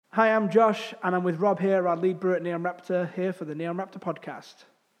Hi, I'm Josh, and I'm with Rob here, our lead brewer at Neon Raptor, here for the Neon Raptor podcast.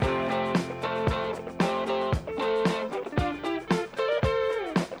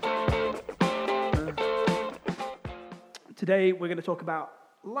 Today, we're going to talk about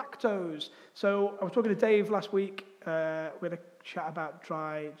lactose. So, I was talking to Dave last week. We had a chat about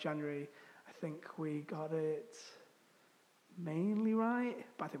dry January. I think we got it mainly right,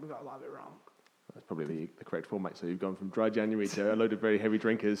 but I think we got a lot of it wrong. That's probably the correct format. So you've gone from dry January to a load of very heavy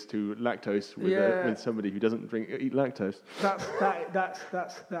drinkers to lactose with somebody who doesn't eat lactose. That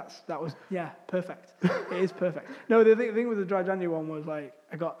was perfect. It is perfect. No, the thing with the dry January one was like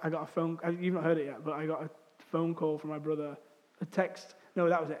I got a phone. You've not heard it yet, but I got a phone call from my brother. A text. No,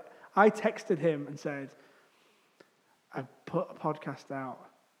 that was it. I texted him and said, "I put a podcast out.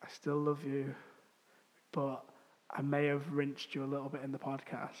 I still love you, but I may have rinsed you a little bit in the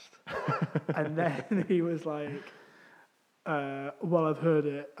podcast." And then he was like, well, I've heard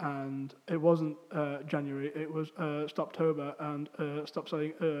it, and it wasn't January, it was Stoptober, and stop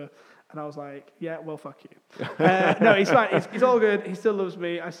saying and I was like, yeah, well, fuck you. No, he's fine, it's all good, he still loves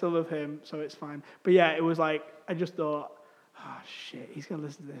me, I still love him, so it's fine. But yeah, it was like, I just thought, oh shit, he's going to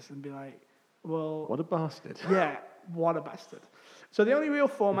listen to this and be like, well... What a bastard. Yeah, what a bastard. So the only real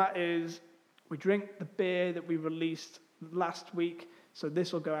format is... we drink the beer that we released last week, so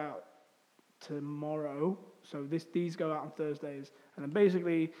this will go out tomorrow. So these go out on Thursdays. And then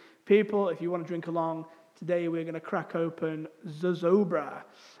basically, people, if you want to drink along, today we're going to crack open Zozobra.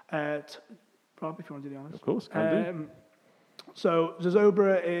 Rob, if you want to do the honors. Of course, can do. So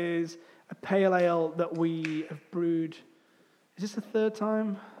Zozobra is a pale ale that we have brewed. Is this the third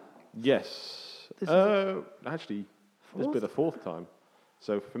time? Yes. Actually, this will be the fourth time.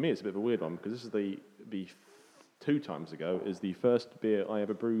 So for me, it's a bit of a weird one because this is the 2 times ago is the first beer I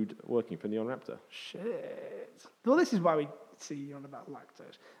ever brewed working for Neon Raptor. Shit. Well, this is why we see you on about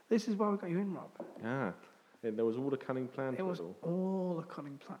lactose. This is why we got you in, Rob. Yeah. There was all a cunning plan. It was all a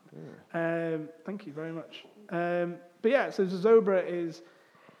cunning plan. Yeah. Thank you very much. But yeah, so Zozobra is...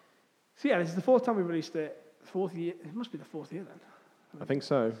 So yeah, this is the 4th time we released it. 4th year. It must be the 4th year then. I think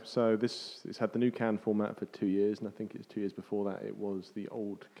so. So it's had the new can format for 2 years, and I think it's 2 years before that it was the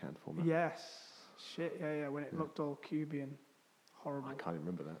old can format. Yes. Shit, yeah, when it looked all cubey and horrible. I can't even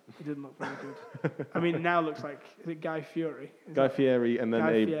remember that. It didn't look very good. I mean, it now looks like, is it Guy Fieri? Guy Fieri and then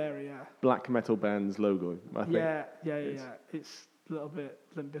Guy Fieri, yeah. Black metal band's logo, I think. Yeah. It's a little bit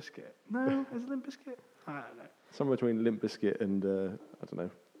Limp Bizkit. No, is it Limp Bizkit? I don't know. Somewhere between Limp Bizkit and, I don't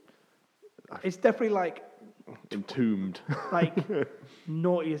know. It's definitely like... Entombed. Like,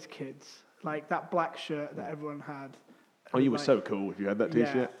 naughty as kids. Like that black shirt that everyone had. Oh, you were so cool if you had that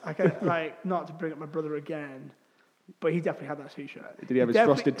T-shirt. Yeah, not to bring up my brother again, but he definitely had that T-shirt. Did he have his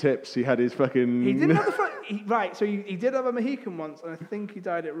frosted tips? He had his fucking... He didn't have the right, so he did have a Mohican once, and I think he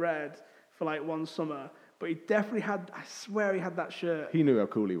dyed it red for like one summer, but he definitely had, I swear he had that shirt. He knew how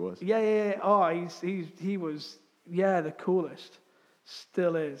cool he was. Yeah. Oh, he was, the coolest.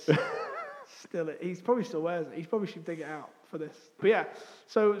 Still is. He probably still wears it. He probably should dig it out for this. But yeah,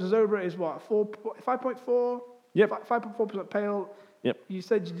 so Zozobra is what, 5.4? Yep. 5.4% pale. Yep. You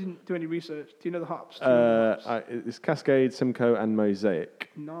said you didn't do any research. Do you know the hops? It's Cascade, Simcoe, and Mosaic.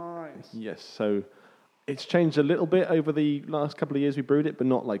 Nice. Yes. So it's changed a little bit over the last couple of years we brewed it, but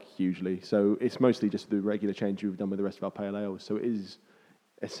not like hugely. So it's mostly just the regular change we've done with the rest of our pale ales. So it is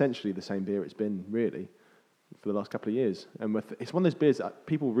essentially the same beer it's been, really, for the last couple of years. And it's one of those beers that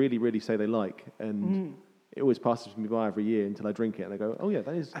people really, really say they like. And it always passes me by every year until I drink it and I go, oh yeah,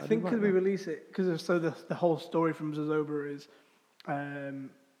 that is... I think because we release it, because the whole story from Zozobra is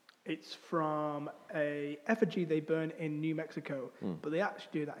it's from a effigy they burn in New Mexico, but they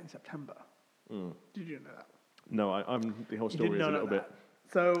actually do that in September. Did you know that? No, the whole story is a little bit...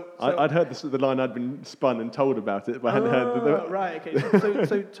 So I'd heard the line I'd been spun and told about it, but I hadn't heard... Right, okay.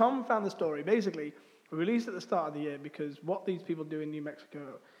 So Tom found the story. Basically, we released it at the start of the year because what these people do in New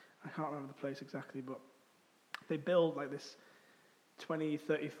Mexico, I can't remember the place exactly, but they build like this 20,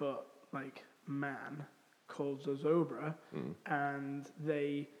 30 foot like man called Zozobra, and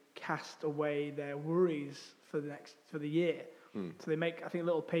they cast away their worries for the year. So they make, I think,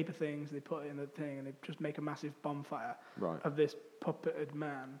 little paper things, they put it in the thing, and they just make a massive bonfire of this puppeted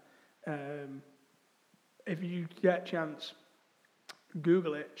man. If you get a chance,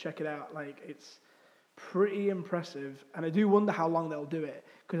 Google it, check it out. Like, it's pretty impressive, and I do wonder how long they'll do it,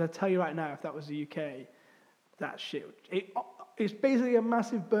 because I tell you right now, if that was the UK, that shit, it's basically a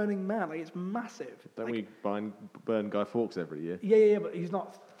massive burning man. Like, it's massive. Don't we burn Guy Fawkes every year? Yeah, but he's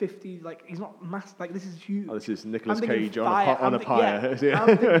not 50, like, he's not massive. Like, this is huge. Oh, this is Nicolas Cage on a pyre. Yeah,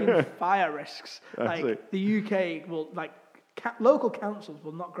 I'm thinking fire risks. That's like, it. the UK will, like, local councils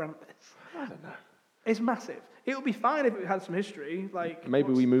will not grant this. I don't know. It's massive. It would be fine if it had some history. Like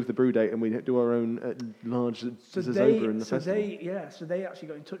maybe we move the brew date and we do our own large Zozoba in the festival. So they actually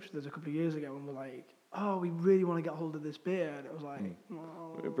got in touch with us a couple of years ago and were like, "Oh, we really want to get hold of this beer," and it was like,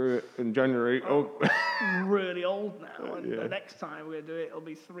 We brew it in January. really old now, and the next time we're gonna do it, it'll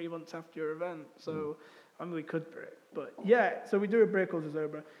be 3 months after your event. So I mean, we could brew it, but yeah. So we do a beer called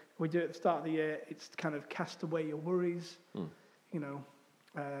Zozoba. We do it at the start of the year. It's kind of cast away your worries, you know.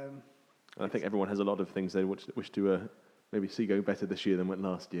 I think everyone has a lot of things they wish to maybe see go better this year than went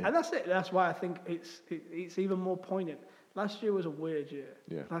last year. And that's it. That's why I think it's even more poignant. Last year was a weird year.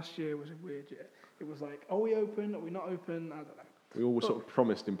 Yeah. Last year was a weird year. It was like, are we open? Are we not open? I don't know. We all sort of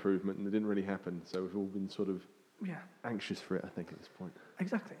promised improvement and it didn't really happen. So we've all been sort of anxious for it, I think, at this point.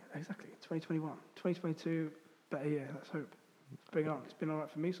 Exactly. 2021. 2022, better year, let's hope. Bring on. It's been all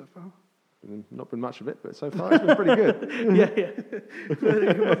right for me so far. Not been much of it, but so far it's been pretty good. I'm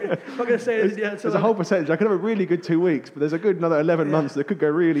not going to say it yet. There's a whole percentage. I could have a really good 2 weeks, but there's a good another 11 months that could go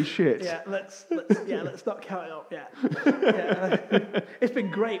really shit. Yeah, let's not count it up. It's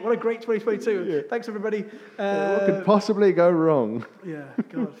been great. What a great 2022. Yeah. Thanks everybody. What could possibly go wrong? Yeah,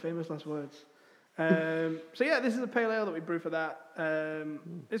 God, famous last words. So yeah, this is a pale ale that we brew for that.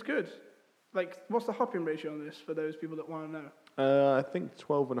 It's good. Like, what's the hopping ratio on this for those people that want to know? I think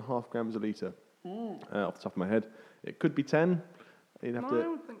 12.5 grams a litre. Off the top of my head, it could be 10. You'd have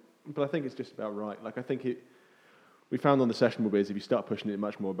but I think it's just about right. Like I think we found on the sessionable beers, if you start pushing it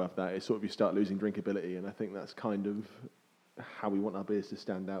much more above that, it's sort of you start losing drinkability, and I think that's kind of how we want our beers to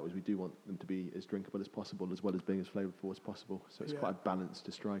stand out. Is we do want them to be as drinkable as possible, as well as being as flavourful as possible. So it's quite a balance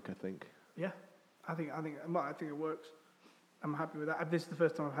to strike, I think. Yeah, I think it works. I'm happy with that. This is the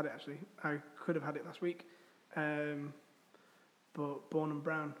first time I've had it, actually. I could have had it last week. But Born and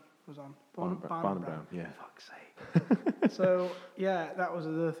Brown was on. Born and Brown, yeah. Fuck's sake. So, yeah, that was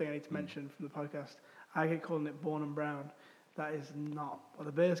another thing I need to mention from the podcast. I get calling it Born and Brown. That is not what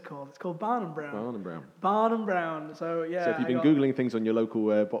the beer's called. It's called Barn and Brown. Barn and Brown. So, yeah. So if you've been Googling things on your local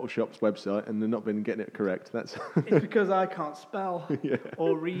bottle shop's website and they're not been getting it correct, that's... It's because I can't spell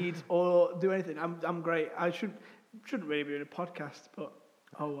or read or do anything. I'm great. I shouldn't really be doing a podcast, but...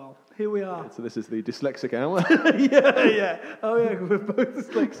 Oh well, here we are. Yeah, so this is the dyslexic hour. yeah. Oh yeah, we're both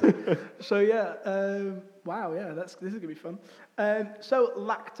dyslexic. So yeah, wow, yeah, this is gonna be fun. So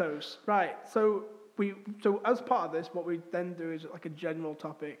lactose, right? So as part of this, what we then do is like a general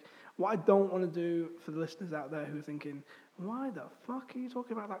topic. What I don't want to do for the listeners out there who are thinking, why the fuck are you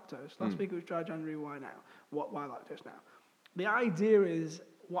talking about lactose? Last week it was dry January. Why now? Why lactose now? The idea is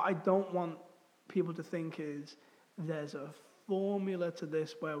what I don't want people to think is there's a formula to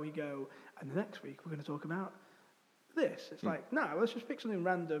this where we go, and the next week we're going to talk about this. It's like, no, let's just pick something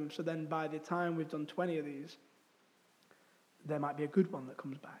random, so then by the time we've done 20 of these, there might be a good one that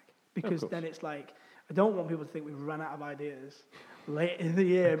comes back. Because then it's like, I don't want people to think we've run out of ideas late in the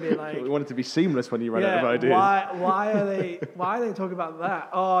year and be like... We want it to be seamless when you run out of ideas. Why are they talking about that?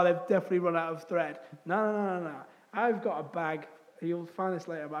 Oh, they've definitely run out of thread. No. I've got a bag... You'll find this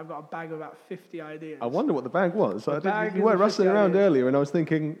later, but I've got a bag of about 50 ideas. I wonder what the bag was. You were rustling around earlier, and I was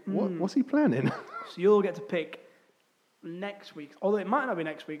thinking, what's he planning? So you'll get to pick next week's, although it might not be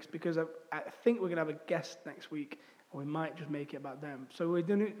next week's, because I think we're going to have a guest next week, or we might just make it about them. So we're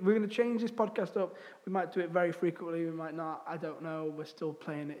going to change this podcast up. We might do it very frequently, we might not. I don't know. We're still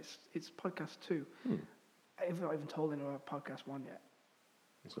playing it. It's podcast 2. I've not even told anyone about podcast 1 yet.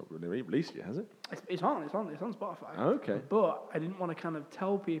 It's not really released yet, has it? It's on Spotify. Oh, okay. But I didn't want to kind of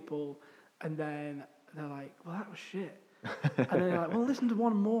tell people, and then they're like, well, that was shit. And then they're like, well, listen to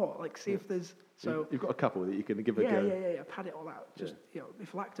one more. Like, see if there's... So you've got a couple that you can give a go. Yeah. Pad it all out. Just,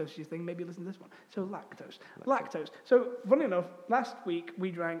 if lactose is your thing, maybe listen to this one. So lactose. So, funny enough, last week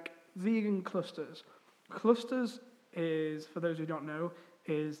we drank vegan clusters. Clusters is, for those who don't know,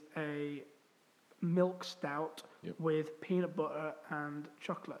 is a milk stout with peanut butter and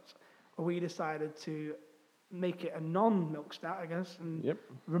chocolate. We decided to make it a non-milk stout, I guess, and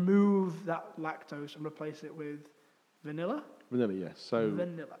remove that lactose and replace it with vanilla. Vanilla, yes. So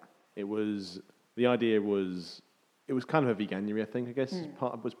vanilla. The idea was kind of a veganuary, I think, I guess,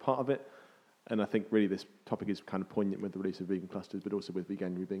 was part of it. And I think really this topic is kind of poignant with the release of vegan clusters, but also with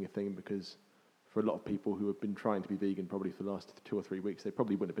veganuary being a thing, because for a lot of people who have been trying to be vegan probably for the last 2 or 3 weeks, they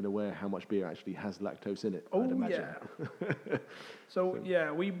probably wouldn't have been aware how much beer actually has lactose in it, I'd imagine. Yeah. So,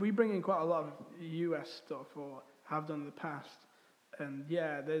 we bring in quite a lot of US stuff, or have done in the past. And,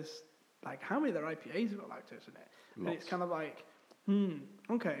 there's, like, how many of their IPAs have got lactose in it? Lots. And it's kind of like,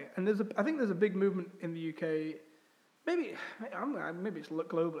 okay. And I think there's a big movement in the UK maybe it's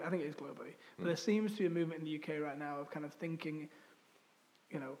globally. I think it is globally. But there seems to be a movement in the UK right now of kind of thinking,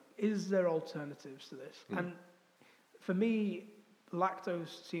 is there alternatives to this? And for me,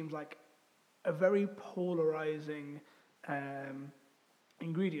 lactose seems like a very polarizing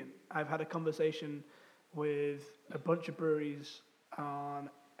ingredient. I've had a conversation with a bunch of breweries on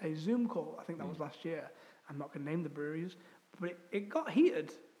a Zoom call. I think that was last year. I'm not going to name the breweries, but it got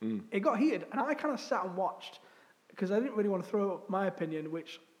heated. It got heated, and I kind of sat and watched because I didn't really want to throw up my opinion,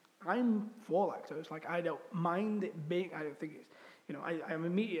 which I'm for lactose. Like, I don't mind it being. I don't think it's. I'm a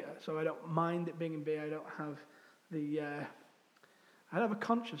meat eater, so I don't mind it being in beer. I don't have the. I don't have a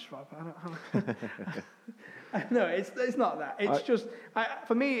conscience, Rob. I don't have. No, it's not that. It's just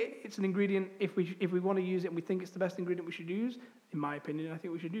for me, it's an ingredient. If we want to use it and we think it's the best ingredient we should use, in my opinion, I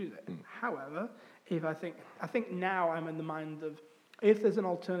think we should use it. However, if I think now I'm in the mind of if there's an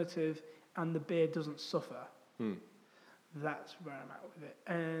alternative and the beer doesn't suffer, that's where I'm at with it,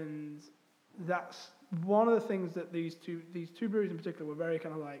 and that's one of the things that these two breweries in particular were very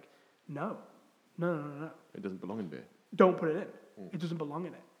kind of like, no. It doesn't belong in beer. Don't put it in. It doesn't belong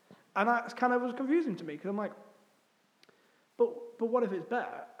in it. And that kind of was confusing to me because I'm like, but what if it's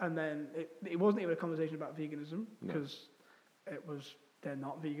better? And then it wasn't even a conversation about veganism because they're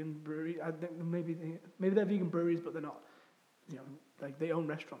not vegan breweries. I think maybe they're vegan breweries, but they're not. Like they own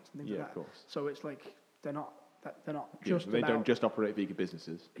restaurants and things like that. Of course. So it's like they're not just. They don't just operate vegan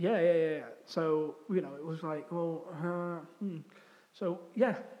businesses. Yeah. So it was like, well, So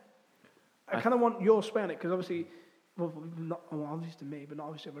yeah, I kind of want your spin on it because obviously. Well, obviously to me, but not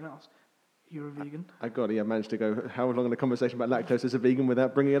obviously everyone else. You're a vegan. I managed to go how long in a conversation about lactose as a vegan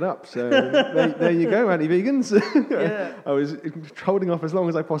without bringing it up. So there you go, anti-vegans. Yeah. I was holding off as long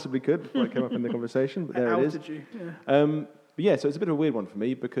as I possibly could before I came up in the conversation, but there it is. You? Yeah. So it's a bit of a weird one for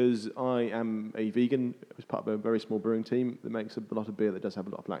me because I am a vegan. I was part of a very small brewing team that makes a lot of beer that does have a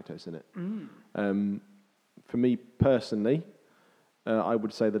lot of lactose in it. For me personally, I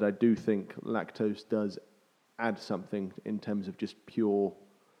would say that I do think lactose does add something in terms of just pure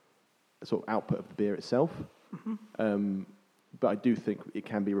sort of output of the beer itself. But I do think it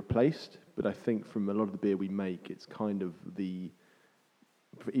can be replaced. But I think from a lot of the beer we make, it's kind of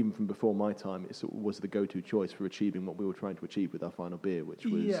even from before my time, it sort of was the go-to choice for achieving what we were trying to achieve with our final beer, which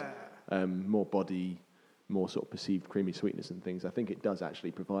was more body, more sort of perceived creamy sweetness and things. I think it does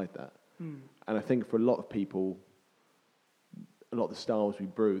actually provide that. And I think for a lot of people, a lot of the styles we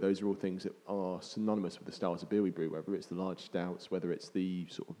brew, those are all things that are synonymous with the styles of beer we brew, whether it's the large stouts, whether it's the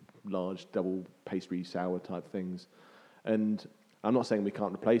sort of large double pastry sour type things. And I'm not saying we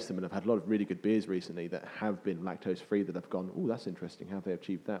can't replace them, and I've had a lot of really good beers recently that have been lactose-free that I've gone, oh, that's interesting, how have they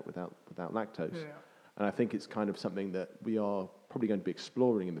achieved that without lactose? Yeah. And I think it's kind of something that we are probably going to be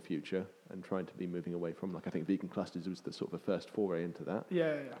exploring in the future and trying to be moving away from. Like I think vegan clusters was the sort of the first foray into that.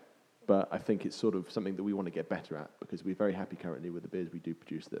 Yeah. But I think it's sort of something that we want to get better at because we're very happy currently with the beers we do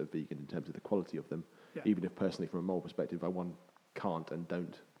produce that are vegan in terms of the quality of them. Yeah. Even if personally, from a moral perspective, I can't and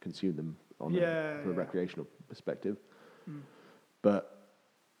don't consume them from a recreational perspective. But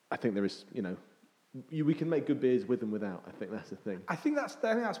I think there is, we can make good beers with and without. I think that's the thing. I think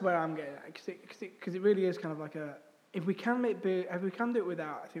that's where I'm getting at because it really is kind of like if we can make beer, if we can do it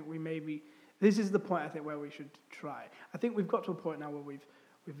without, I think we maybe this is the point I think where we should try. I think we've got to a point now where we've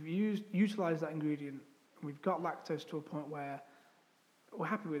utilised that ingredient, and we've got lactose to a point where we're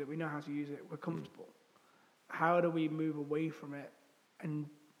happy with it, we know how to use it, we're comfortable. How do we move away from it? And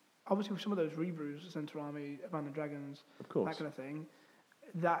obviously with some of those rebrews, Centre Army, Abandoned Dragons, that kind of thing,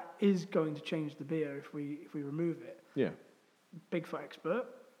 that is going to change the beer if we remove it. Yeah. Bigfoot Expert,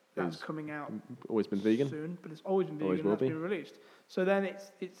 that's coming out always been vegan soon, but it's always been vegan, and that's been released. So then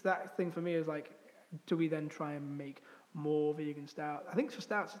it's that thing for me is like, do we then try and make more vegan stout? I think for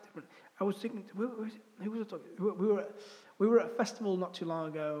stouts it's different. I was thinking, who was I talking? We were at a festival not too long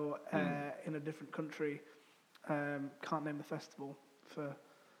ago in a different country. Can't name the festival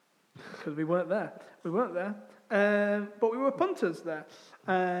because we weren't there. But we were punters there,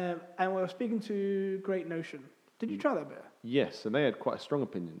 and we were speaking to Great Notion. Did you try that beer? Yes, and they had quite a strong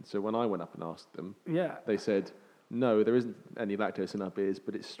opinion. So when I went up and asked them, they said, no, there isn't any lactose in our beers,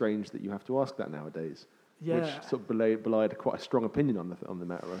 but it's strange that you have to ask that nowadays. Yeah. Which sort of belied quite a strong opinion on the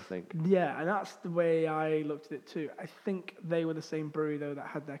matter, I think. Yeah, and that's the way I looked at it too. I think they were the same brewery though that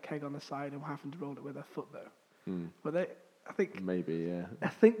had their keg on the side and happened to roll it with their foot though. But I think maybe, yeah. I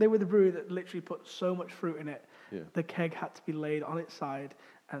think they were the brewery that literally put so much fruit in it. Yeah. The keg had to be laid on its side,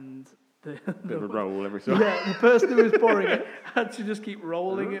 and bit of a roll every time. Yeah, the person who was pouring it had to just keep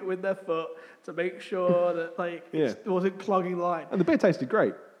rolling it with their foot to make sure that it wasn't clogging the line. And the beer tasted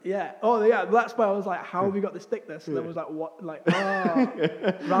great. Yeah. Oh, yeah. That's why I was like, how have we got this thickness? And then was like, what? Like,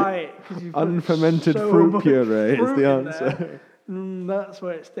 right. Because you've Unfermented so fruit much puree is fruit the in answer. there. That's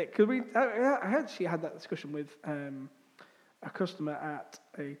where it's thick. Because I actually had that discussion with a customer at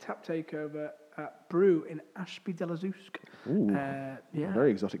a tap takeover at Brew in Ashby de la Zusk. Ooh, yeah. a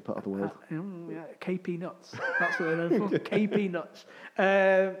very exotic part of the world. Yeah, KP nuts. That's what they're known for. KP nuts.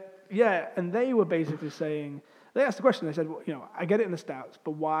 Yeah, and they were basically saying, they asked the question, they said, well, you know, I get it in the stouts,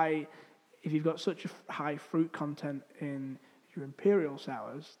 but why, if you've got such a high fruit content in your imperial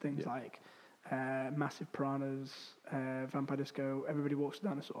sours, things like Massive Piranhas, Vampire Disco, Everybody Walks the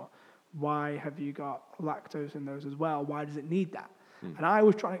Dinosaur, why have you got lactose in those as well? Why does it need that? And I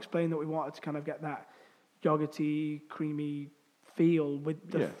was trying to explain that we wanted to kind of get that yogurty, creamy feel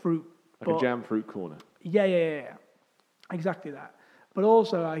with the fruit. Like a jam fruit corner. Yeah. Exactly that. But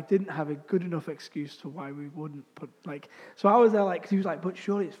also, I didn't have a good enough excuse to why we wouldn't put, like... So I was there, like, 'cause he was like, but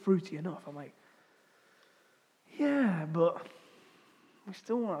surely it's fruity enough. I'm like, yeah, but we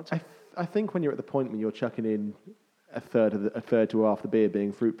still want to... I think when you're at the point when you're chucking in a third to half the beer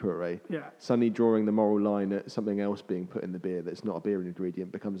being fruit puree, suddenly drawing the moral line at something else being put in the beer that's not a beer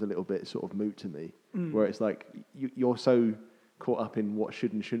ingredient becomes a little bit sort of moot to me. Where it's like, you're so caught up in what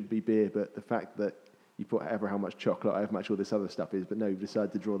should and shouldn't be beer, but the fact that you put ever how much chocolate, however much all this other stuff is, but no, you've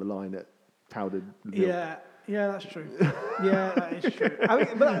decided to draw the line at powdered milk. Yeah, that's true. Yeah, that is true. I mean,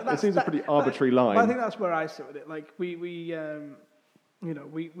 but it seems a pretty arbitrary line. But I think that's where I sit with it. Like we've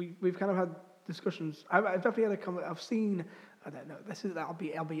kind of had discussions. I've definitely had a comment. I've seen. I don't know. I'll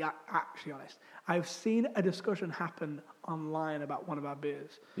be actually honest. I've seen a discussion happen online about one of our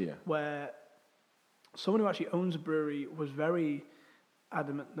beers. Yeah. Where someone who actually owns a brewery was very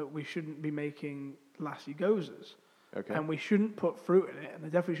adamant that we shouldn't be making lassie gozers. Okay. And we shouldn't put fruit in it, and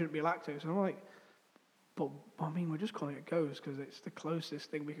there definitely shouldn't be lactose. And I'm like, but I mean, we're just calling it goes because it's the closest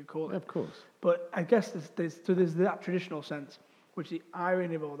thing we could call it. Of course. But I guess there's that traditional sense, which the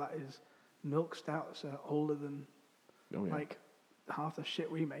irony of all that is, milk stouts are older than like half the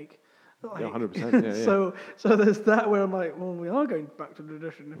shit we make. Like, 100%. Yeah. So there's that where I'm like, well, we are going back to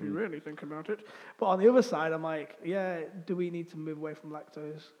tradition if you really think about it. But on the other side, I'm like, yeah, do we need to move away from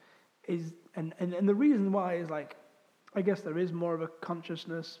lactose? And the reason why is like, I guess there is more of a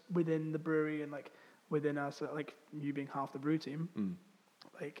consciousness within the brewery and like within us, like you being half the brew team.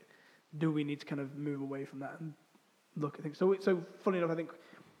 Like, do we need to kind of move away from that and look at things? So funny enough, I think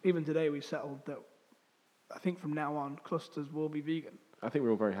even today we settled that I think from now on clusters will be vegan. I think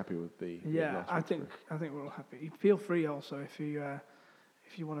we're all very happy with the. I think we're all happy. Feel free also if you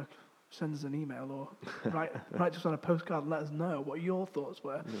want to send us an email or write just on a postcard and let us know what your thoughts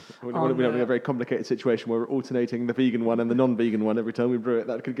were. We don't want to be in a very complicated situation where we're alternating the vegan one and the non-vegan one every time we brew it.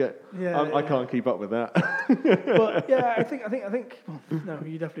 That could get. I can't keep up with that. But yeah, I think. Well, no,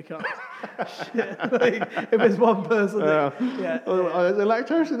 you definitely can't. Shit. Like, if it's one person. Is there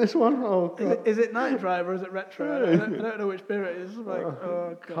lactose in this one? Oh, God. Is it Night Drive or is it Retro? I don't know which beer it is.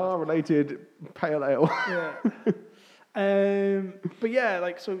 Like, car-related pale ale. Yeah. But yeah,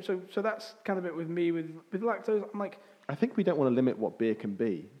 like so that's kind of it with me with lactose. I'm like, I think we don't want to limit what beer can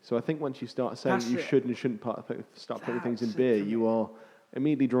be. So I think once you start saying you should and shouldn't start putting things in beer, you are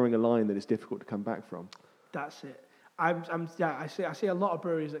immediately drawing a line that is difficult to come back from. That's it. I see a lot of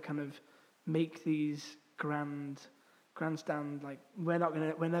breweries that kind of make these grandstand like we're never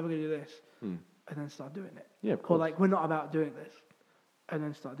gonna do this, and then start doing it. Yeah, of course. Or like we're not about doing this, and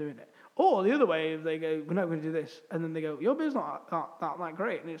then start doing it. Or the other way, if they go, we're not going to do this, and then they go, your beer's not that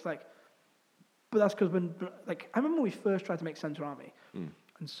great, and it's like, but that's because I remember when we first tried to make Centre Army, and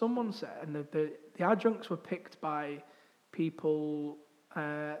someone said, and the adjuncts were picked by people,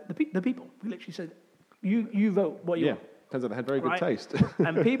 the people. We literally said, you vote what you want. Turns out they had very good taste.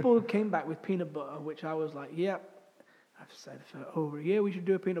 And people came back with peanut butter, which I was like, I've said for over a year we should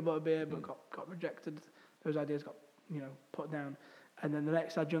do a peanut butter beer, but got rejected. Those ideas got put down. And then the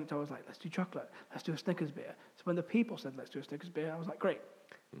next adjunct, I was like, let's do chocolate. Let's do a Snickers beer. So when the people said, let's do a Snickers beer, I was like, great.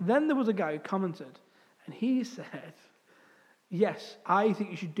 Then there was a guy who commented, and he said, yes, I think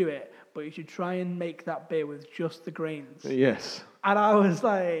you should do it, but you should try and make that beer with just the grains. Yes. And I was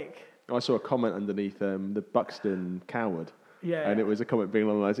like... I saw a comment underneath the Buxton Coward. Yeah. And it was a comment being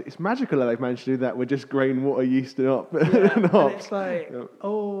along the lines, it's magical that they've managed to do that with just grain, water, yeast, and hops. And it's like,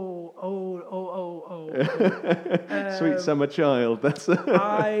 Sweet summer child. That's.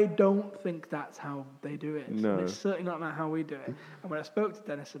 I don't think that's how they do it. No. And it's certainly not how we do it. And when I spoke to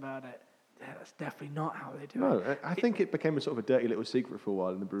Dennis about it, that's definitely not how they do it. No, I think it became a sort of a dirty little secret for a while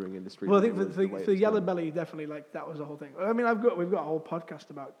in the brewing industry. Well, I think that it was the way for it's Yellow done. Belly, definitely, like, that was the whole thing. I mean, we've got a whole podcast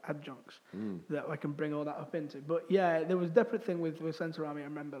about adjuncts that I can bring all that up into. But yeah, there was definitely a thing with Sensorami. I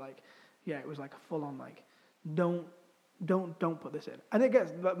remember, like, yeah, it was like a full on, like, don't put this in. And it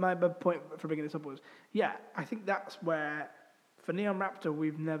gets, my point for bringing this up was, yeah, I think that's where, for Neon Raptor,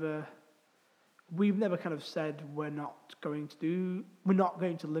 we've never kind of said we're not going to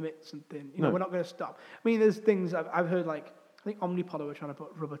limit something. You know, No. we're not going to stop. I mean, there's things I've heard, like, I think Omnipollo were trying to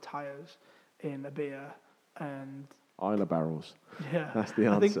put rubber tires in a beer, and Isla barrels. yeah, That's the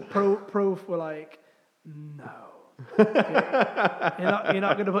I answer. think Proof were like, no, you're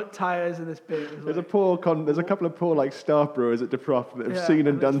not going to put tires in this beer. It was There's like, there's a couple of poor like staff brewers at DeProf that have Yeah, seen and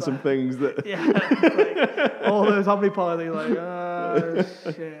and done it's some like- things that. yeah, it's like, all those Omnipollo, they're like,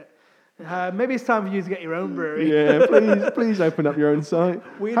 oh shit. Maybe it's time for you to get your own brewery. Yeah, please open up your own site.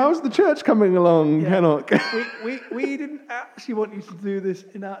 How's the church coming along, Yeah. Kennock? we didn't actually want you to do this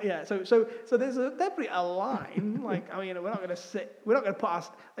in our so there's definitely a line, like, I mean, we're not going to put us,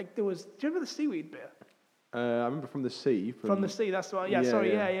 like, do you remember the seaweed beer I remember from the sea. from the sea? That's the one. Yeah, Yeah,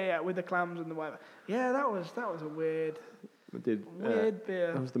 sorry, yeah. yeah, with the clams and the whatever. Yeah, that was a weird Did,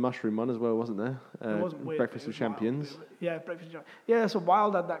 beer. There was the mushroom one as well, wasn't there? It wasn't weird. Breakfast but of it was wild. Champions. Yeah, Breakfast of Champions. Yeah, so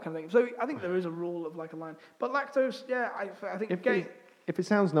Wild had that kind of thing. So I think there is a rule of, like, a line. But Lactose, yeah, I think If it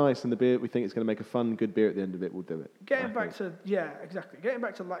sounds nice and the beer we think it's going to make a fun, good beer at the end of it, we'll do it. getting back to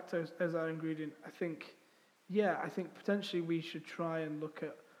lactose as our ingredient, I think potentially we should try and look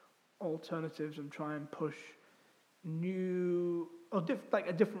at alternatives and try and push new or a different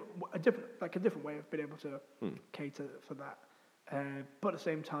way of being able to cater for that. But at the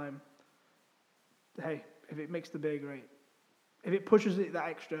same time, hey, if it makes the beer great, if it pushes it that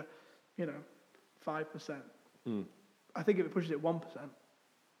extra, 5%. I think if it pushes it 1%,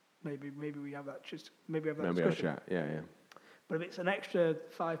 maybe we have that Maybe discussion. have a chat. Yeah. But if it's an extra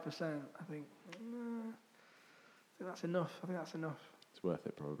 5%, I think that's enough. It's worth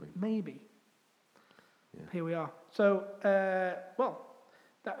it, probably. Maybe. Yeah. Here we are. So,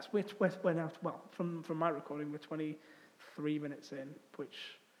 that's we're now. Well, from my recording, we're 23 minutes in, which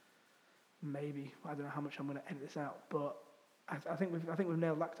maybe I don't know how much I'm going to edit this out, but I think we've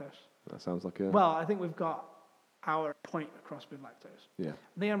nailed lactose. That sounds like a. Well, I think we've got our point across with lactose. Yeah.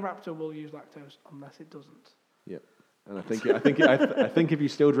 Neon Raptor will use lactose unless it doesn't. Yep. And I think if you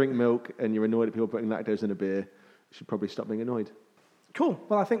still drink milk and you're annoyed at people putting lactose in a beer, you should probably stop being annoyed. Cool.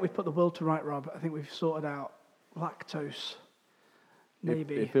 Well, I think we've put the world to right, Rob. I think we've sorted out lactose.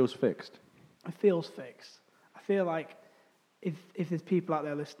 Maybe. It feels fixed. It feels fixed. I feel like if there's people out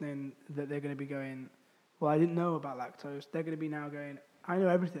there listening that they're going to be going, well, I didn't know about lactose, they're going to be now going, I know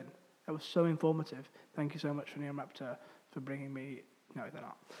everything. That was so informative. Thank you so much for Neon Raptor for bringing me. No, they're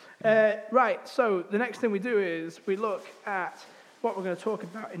not. Right, so the next thing we do is we look at what we're going to talk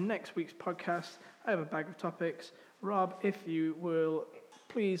about in next week's podcast. I have a bag of topics. Rob, if you will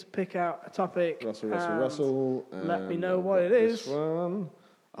please pick out a topic. Russell. Let me know what it is. This one.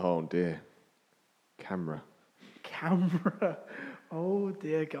 Oh, dear. Camera. Oh,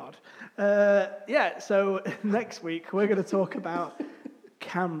 dear God. So next week we're going to talk about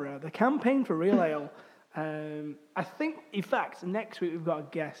Camera, the campaign for Real Ale. I think, in fact, next week we've got a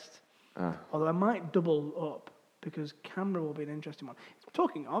guest. Although I might double up because Camera will be an interesting one.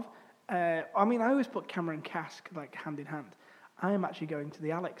 Talking of, I always put Camera and Cask like hand in hand. I am actually going to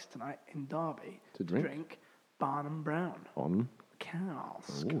the Alex tonight in Derby To drink? Barnum Brown On.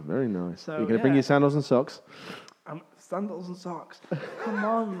 Cask. Oh, very nice. So, You're going to bring your sandals and socks? Sandals and socks. Come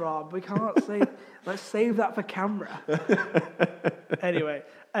on, Rob. We can't say. Let's save that for Camera. Anyway,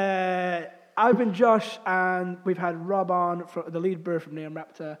 I've been Josh, and we've had Rob on, the lead brewer from Neon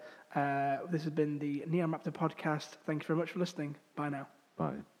Raptor. This has been the Neon Raptor podcast. Thank you very much for listening. Bye now.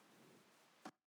 Bye.